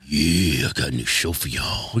Yeah, I got a new show for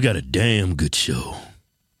y'all. We got a damn good show.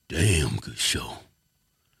 Damn good show.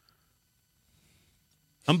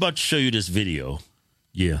 I'm about to show you this video.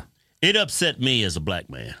 Yeah. It upset me as a black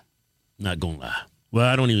man. Not gonna lie. Well,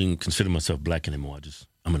 I don't even consider myself black anymore.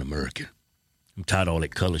 I'm an American. I'm tired of all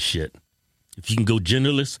that color shit. If you can go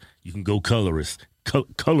genderless, you can go colorless.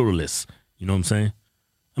 Colorless. You know what I'm saying?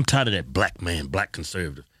 I'm tired of that black man, black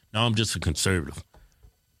conservative. Now I'm just a conservative.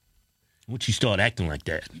 Once you start acting like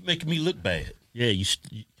that, you're making me look bad. Yeah, you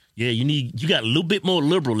got a little bit more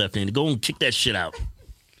liberal left in it. Go and kick that shit out.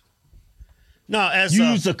 No,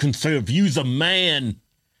 use a conservative. Use a man.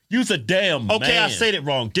 Use a damn man. Okay, I said it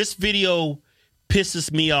wrong. This video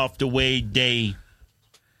pisses me off the way they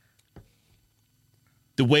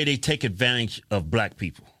take advantage of black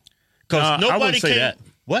people. Because nobody I wouldn't say that.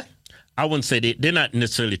 What? I wouldn't say they're not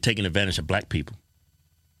necessarily taking advantage of black people.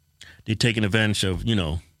 They're taking advantage of,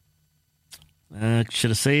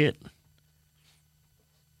 should I say it?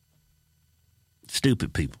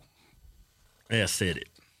 Stupid people. Yeah, I said it.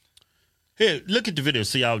 Here, look at the video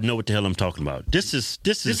so y'all know what the hell I'm talking about. This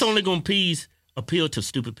is only going to appeal to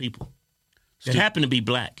stupid people that happen to be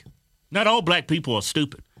black. Not all black people are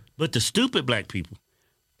stupid, but the stupid black people,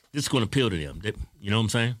 this is going to appeal to them. You know what I'm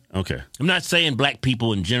saying? Okay. I'm not saying black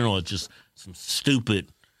people in general are just some stupid,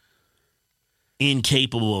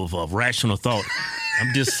 incapable of rational thought.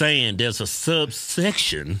 I'm just saying there's a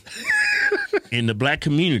subsection in the black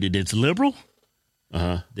community that's liberal,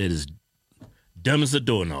 that is dumb as a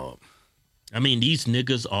doorknob. I mean, these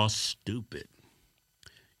niggas are stupid.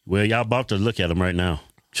 Well, y'all about to look at them right now.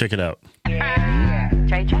 Check it out.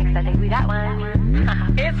 Trey Tracks, I think we got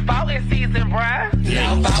one. It's voting season, bruh.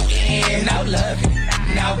 No voting, no loving.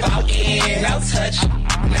 No voting, no touch.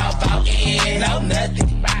 No voting, no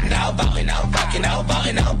nothing. No voting, no fucking, no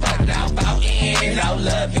voting, no fucking. No voting, no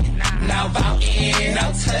loving. No voting,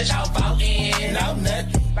 no touch. No voting, no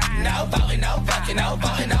nothing. No voting, no fucking, no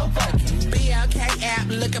voting, no fucking. BLK app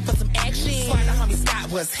looking for some action. Swear the homie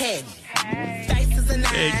Scott was heavy. Faces and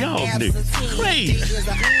y'all niggas crazy.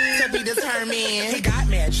 To be determined. He got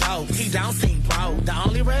mad jokes. He don't seem broke. The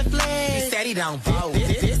only red flag, he said he don't vote.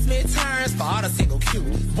 This midterms for all the single Q.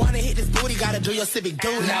 Wanna hit this booty, gotta do your civic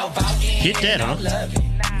duty. No voting. Hit that, huh?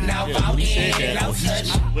 No voting, no touch.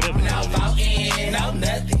 No voting, no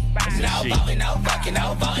nothing. No voting, no fucking,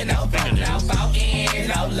 no voting, no fucking. No voting,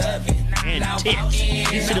 no loving. And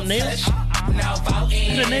tits. You see them nails? No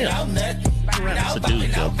voting, no nothing. That's a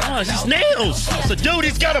dude, though. Oh, it's his nails. It's a dude.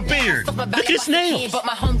 He's got a beard. Look at his nails. But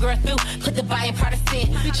my homegirl through. Put the buying part of sin.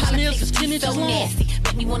 His nails is 10 inches long.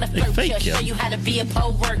 Make me want to flirt. Show you how to be a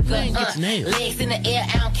pole worker. Legs in the air.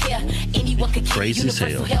 I don't care. Anyone can get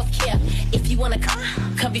universal health care. If you want to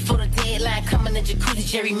come before the deadline. Come in the jacuzzi.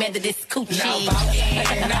 Gerrymander this coochie. No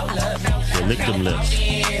voting, no love, no lick them lips.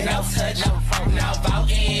 No touch, no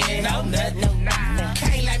voting, no nothing.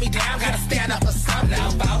 Can't let me down. Gotta stand up for something. No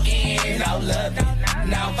voting, no love,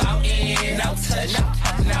 no voting, no touch,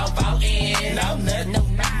 no voting, no nothing.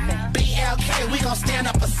 BLK, we gon' stand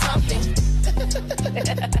up for something.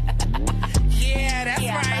 Yeah, that's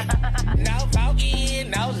right. No voting,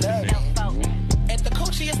 no love. If the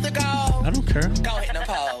coochie is the goal, I don't care. Go hit the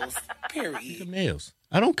pose. Period. The nails.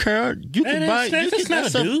 I don't care. You can buy.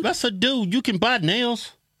 That's a dude. You can buy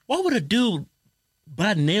nails. Why would a dude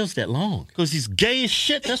buy nails that long? Because he's gay as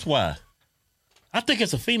shit. That's why. I think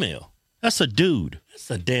it's a female. That's a dude.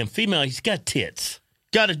 That's a damn female. He's got tits.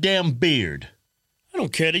 Got a damn beard. I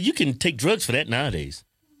don't care that you can take drugs for that nowadays.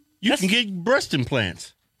 You can get breast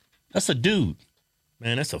implants. That's a dude.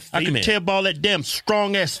 Man, that's a female. I can tell by all that damn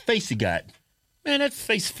strong ass face he got. Man, that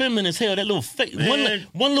face feminine as hell. That little fake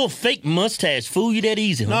one little fake mustache fool you that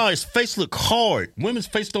easy, huh? No, his face look hard. Women's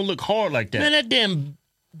face don't look hard like that. Man, that damn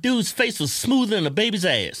dude's face was smoother than a baby's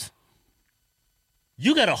ass.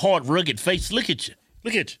 You got a hard, rugged face. Look at you.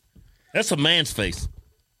 Look at you. That's a man's face.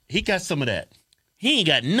 He got some of that. He ain't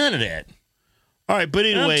got none of that. All right, but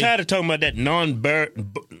anyway. I'm tired of talking about that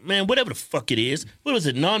man, whatever the fuck it is. What was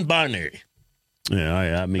it? Non-binary. Yeah,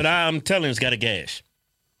 I mean. But I'm telling you, it's got a gash.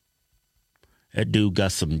 That dude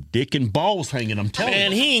got some dick and balls hanging, I'm telling you.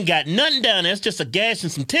 Man, he ain't got nothing down there. It's just a gash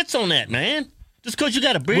and some tits on that, man. Just because you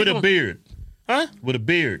got a beard. With a beard. Huh? With a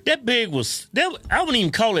beard. That beard was, I wouldn't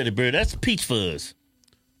even call it a beard. That's peach fuzz.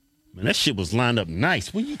 Man, that shit was lined up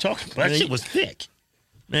nice. What are you talking about? That shit was thick.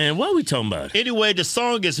 Man, what are we talking about? Anyway, the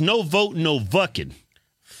song is No Vote, No Vuckin'.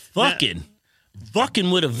 Fucking. Vuckin'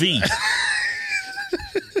 with a V.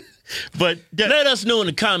 But let us know in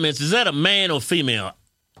the comments, is that a man or female?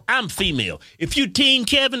 I'm female. If you Team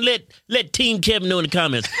Kevin, let Team Kevin know in the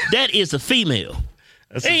comments. That is a female.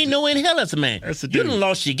 Ain't no in hell as a man. You done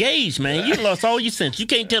lost your gauge, man. You done lost all your sense. You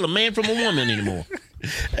can't tell a man from a woman anymore.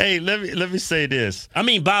 Hey, let me say this. I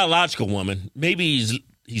mean, biological woman. Maybe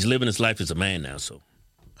he's living his life as a man now, so.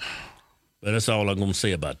 But that's all I'm going to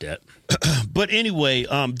say about that. But anyway,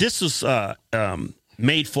 this was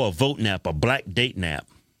made for a vote nap, a black date nap.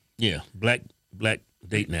 Yeah, black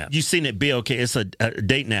date nap. You seen it, Bill? Okay, it's a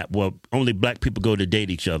date nap where only black people go to date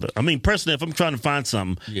each other. I mean, personally, if I'm trying to find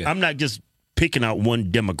something, I'm not just picking out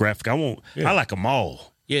one demographic. I like them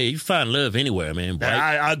all. Yeah, you find love anywhere, man.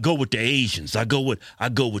 I go with the Asians. I go with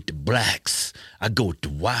the blacks. I go with the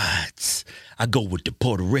whites. I go with the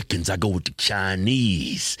Puerto Ricans. I go with the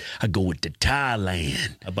Chinese. I go with the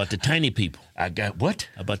Thailand. How about the tiny people? I got what?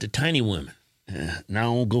 How about the tiny women? No, I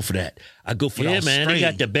don't go for that. I go for the Australian. Man, they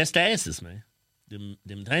got the best asses, man.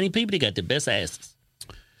 Them tiny people, they got the best asses.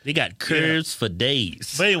 They got curves for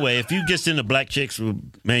days. But anyway, if you get into black chicks,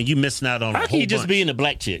 man, you missing out on a whole bunch. How can you just be into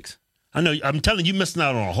black chicks? I know. I'm telling you, missing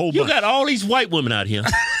out on a whole bunch. You got all these white women out here.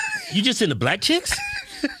 You just into black chicks?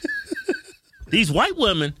 These white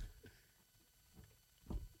women,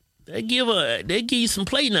 they give you some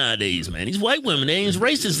play nowadays, man. These white women, they ain't as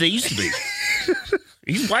racist as they used to be.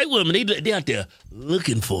 These white women, they out there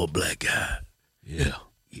looking for a black guy. Yeah.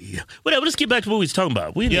 Whatever. Let's get back to what we was talking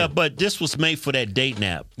about. But this was made for that date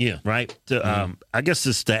nap. Yeah. Right. I guess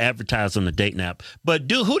it's to advertise on the date nap. But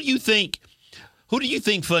dude, who do you think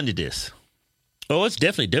funded this? Oh, it's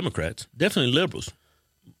definitely Democrats. Definitely liberals.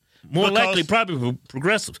 More likely, probably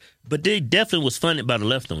progressives. But they definitely was funded by the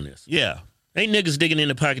left on this. Yeah. Ain't niggas digging in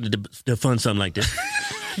the pocket to fund something like this.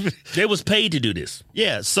 They was paid to do this.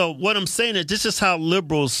 Yeah. So what I'm saying is this is how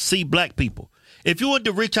liberals see black people. If you want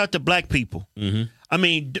to reach out to black people, I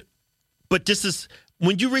mean, but this is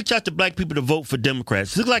when you reach out to black people to vote for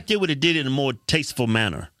Democrats, it looks like they would have did it in a more tasteful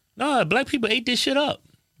manner. No, black people ate this shit up.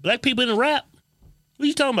 Black people in rap. What are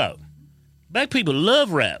you talking about? Black people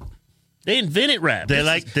love rap. They invented rap.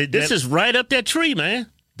 This is right up that tree, man.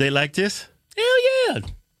 They like this? Hell yeah.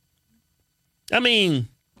 I mean,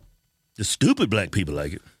 the stupid black people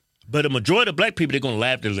like it. But the majority of black people, they're going to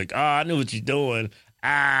laugh. They're like, I know what you're doing.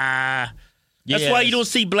 That's why you don't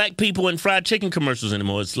see black people in fried chicken commercials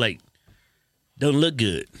anymore. It's like, don't look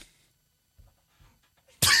good.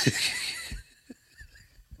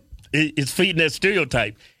 It's feeding that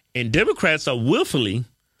stereotype. And Democrats are willfully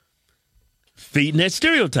feeding that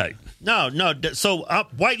stereotype. No. So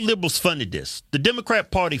white liberals funded this. The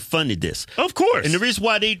Democrat Party funded this. Of course. And the reason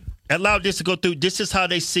why they allowed this to go through, this is how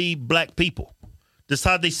they see black people. This is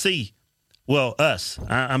how they see, us.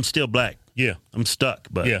 I'm still black. Yeah. I'm stuck.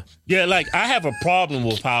 But Yeah, like I have a problem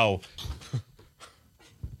with how...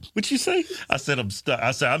 What'd you say? I said I'm stuck.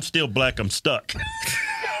 I said I'm still black. I'm stuck.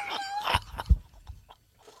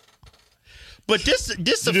 But this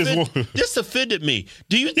offended me.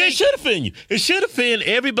 Do you think it should offend you? It should offend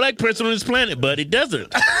every black person on this planet, but it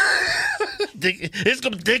doesn't. They're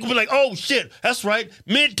gonna be like, oh shit, that's right.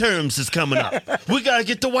 Midterms is coming up. We gotta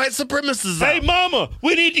get the white supremacists out. Hey, mama,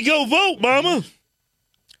 we need to go vote, mama.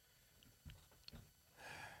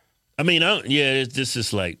 I mean, this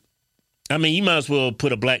is like, I mean, you might as well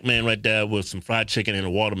put a black man right there with some fried chicken and a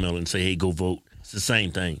watermelon and say, hey, go vote. It's the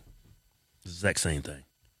same thing. It's the exact same thing.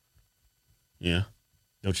 Yeah.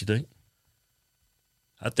 Don't you think?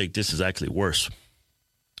 I think this is actually worse.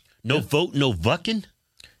 No vote, no vucking?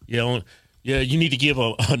 Yeah, you need to give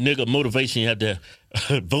a nigga motivation. You have to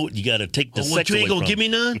vote. You got to take the sex you away ain't going to give me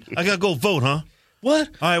none? I got to go vote, huh? What?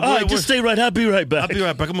 All right, just stay right. I'll be right back. I'm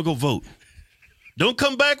going to go vote. Don't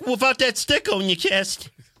come back without that sticker on your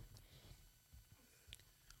chest.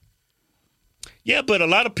 Yeah, but a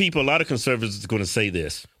lot of conservatives are going to say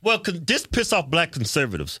this. Well, this piss off black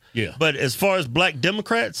conservatives. Yeah. But as far as black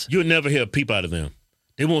Democrats, you'll never hear a peep out of them.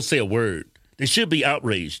 They won't say a word. They should be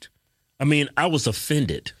outraged. I mean, I was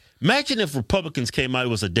offended. Imagine if Republicans came out, it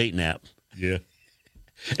was a date nap. Yeah.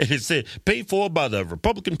 And it said, paid for by the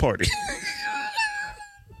Republican Party.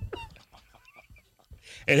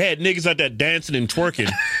 It had niggas out there dancing and twerking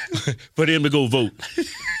for them to go vote.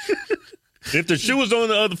 If the shoe was on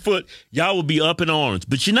the other foot, y'all would be up in arms.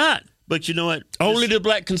 But you're not. But you know what? Only the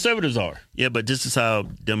black conservatives are. Yeah, but this is how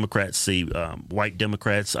Democrats see white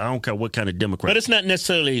Democrats. I don't care what kind of Democrat. But it's not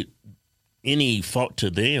necessarily any fault to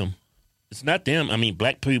them. It's not them. I mean,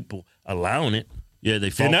 black people allowing it. Yeah,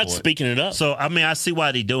 they're not speaking it up. So, I mean, I see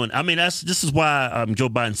why they're doing it. I mean, this is why Joe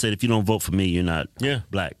Biden said, if you don't vote for me, you're not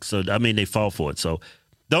black. So, I mean, they fall for it. So,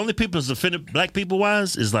 the only people that's offended black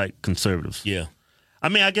people-wise is, like, conservatives. Yeah. I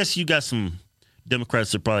mean, I guess you got some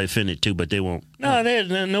Democrats that are probably offended, too, but they won't. No,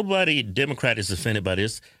 nobody Democrat is offended by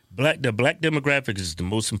this. The black demographic is the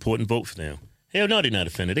most important vote for them. Hell no, they're not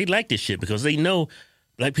offended. They like this shit because they know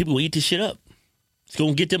black people will eat this shit up. It's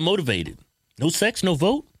going to get them motivated. No sex, no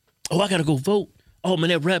vote. Oh, I got to go vote. Oh, man,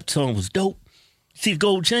 that rap song was dope. See the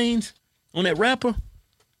gold chains on that rapper?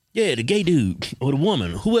 Yeah, the gay dude or the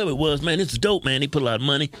woman, whoever it was, man, this is dope, man. They put a lot of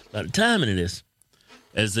money, a lot of time into this.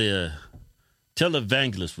 As a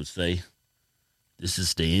televangelist would say, this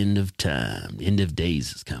is the end of time. The end of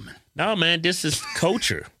days is coming. No, man, this is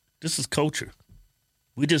culture. This is culture.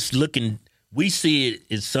 We just looking, we see it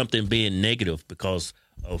as something being negative because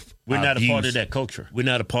of we're not views. A part of that culture. We're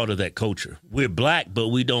not a part of that culture. We're black, but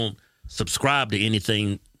we don't subscribe to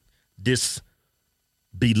anything this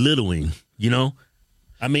belittling, you know?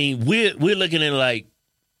 I mean, we're looking at it like,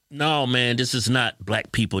 no, man, this is not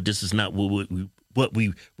black people. This is not what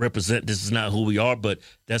we represent. This is not who we are, but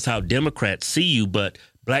that's how Democrats see you. But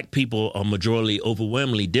black people are majority,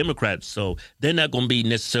 overwhelmingly Democrats, so they're not going to be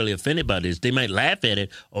necessarily offended by this. They might laugh at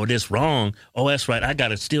it. Oh, that's wrong. Oh, that's right. I got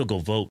to still go vote.